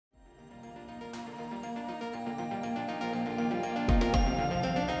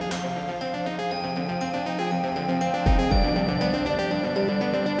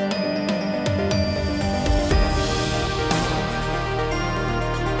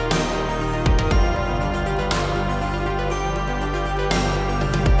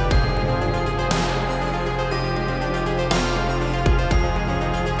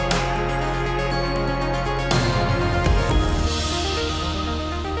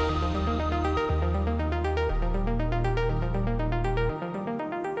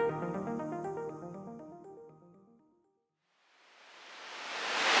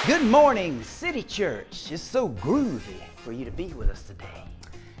Good morning, City Church. It's so groovy for you to be with us today.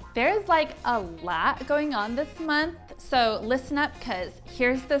 There's like a lot going on this month, so listen up because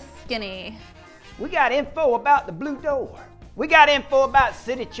here's the skinny. We got info about the Blue Door. We got info about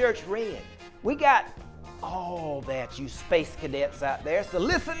City Church Red. We got all that, you space cadets out there, so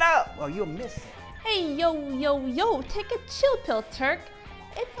listen up or you'll miss it. Hey, yo, take a chill pill, Turk.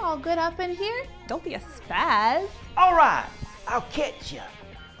 It's all good up in here. Don't be a spaz. All right, I'll catch you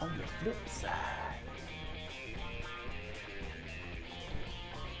on the flip side.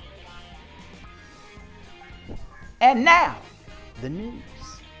 And now, the news.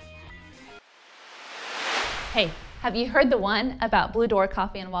 Hey, have you heard the one about Blue Door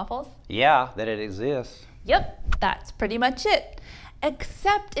Coffee and Waffles? Yeah, that it exists. Yep, that's pretty much it.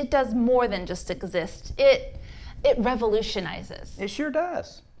 Except it does more than just exist. It revolutionizes. It sure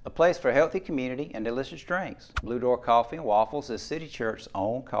does. A place for healthy community and delicious drinks. Blue Door Coffee and Waffles is City Church's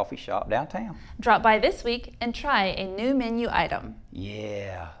own coffee shop downtown. Drop by this week and try a new menu item.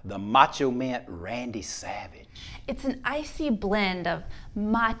 Yeah, the Macho Mint Randy Savage. It's an icy blend of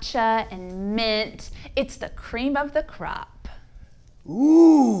matcha and mint. It's the cream of the crop.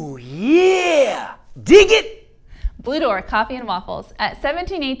 Ooh, yeah! Dig it! Blue Door Coffee and Waffles at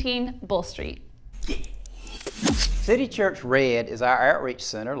 1718 Bull Street. City Church Red is our outreach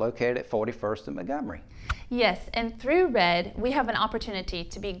center located at 41st and Montgomery. Yes, and through Red, we have an opportunity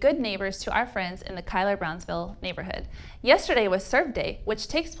to be good neighbors to our friends in the Kyler-Brownsville neighborhood. Yesterday was Serve Day, which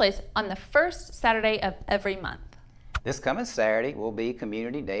takes place on the first Saturday of every month. This coming Saturday will be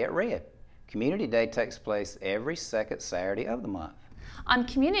Community Day at Red. Community Day takes place every second Saturday of the month. On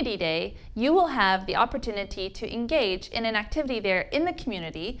Community Day, you will have the opportunity to engage in an activity there in the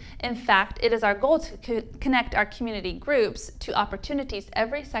community. In fact, it is our goal to connect our community groups to opportunities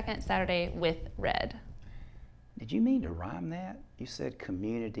every second Saturday with Red. Did you mean to rhyme that? You said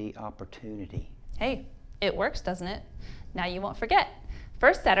community opportunity. Hey, it works, doesn't it? Now you won't forget.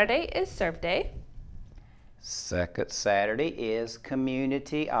 First Saturday is Serve Day. Second Saturday is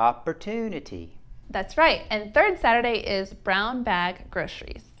Community Opportunity. That's right, and third Saturday is Brown Bag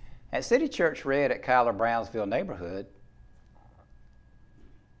Groceries. At City Church Red at Kyler-Brownsville neighborhood.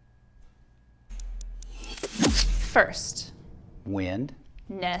 First. Wind.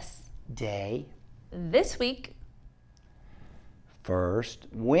 Ness. Day. This week. First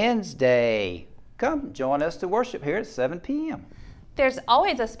Wednesday. Come join us to worship here at 7 p.m. There's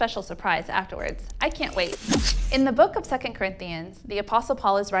always a special surprise afterwards. I can't wait. In the book of 2 Corinthians, the Apostle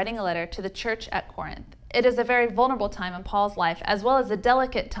Paul is writing a letter to the church at Corinth. It is a very vulnerable time in Paul's life, as well as a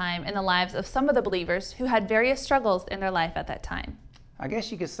delicate time in the lives of some of the believers who had various struggles in their life at that time. I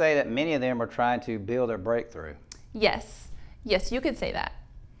guess you could say that many of them are trying to build their breakthrough. Yes, you could say that.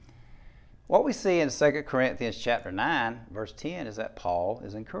 What we see in 2 Corinthians chapter 9, verse 10 is that Paul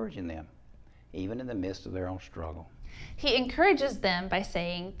is encouraging them, even in the midst of their own struggle. He encourages them by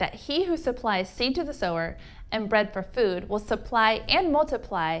saying that he who supplies seed to the sower and bread for food will supply and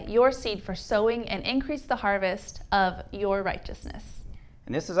multiply your seed for sowing and increase the harvest of your righteousness.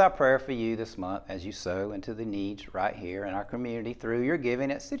 And this is our prayer for you this month as you sow into the needs right here in our community through your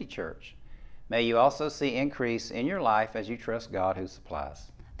giving at City Church. May you also see increase in your life as you trust God who supplies.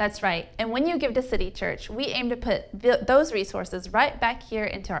 That's right. And when you give to City Church, we aim to put those resources right back here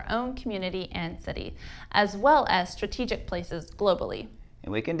into our own community and city, as well as strategic places globally.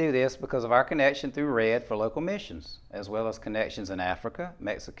 And we can do this because of our connection through Red for local missions, as well as connections in Africa,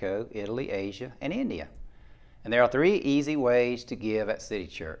 Mexico, Italy, Asia, and India. And there are 3 easy ways to give at City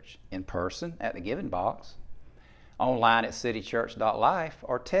Church: in person at the giving box, online at citychurch.life,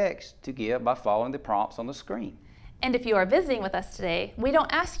 or text to give by following the prompts on the screen. And if you are visiting with us today, we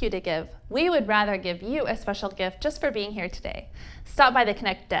don't ask you to give. We would rather give you a special gift just for being here today. Stop by the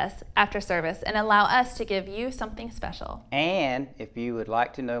Connect desk after service and allow us to give you something special. And if you would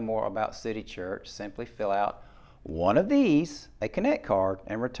like to know more about City Church, simply fill out one of these, a Connect card,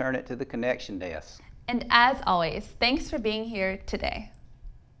 and return it to the connection desk. And as always, thanks for being here today.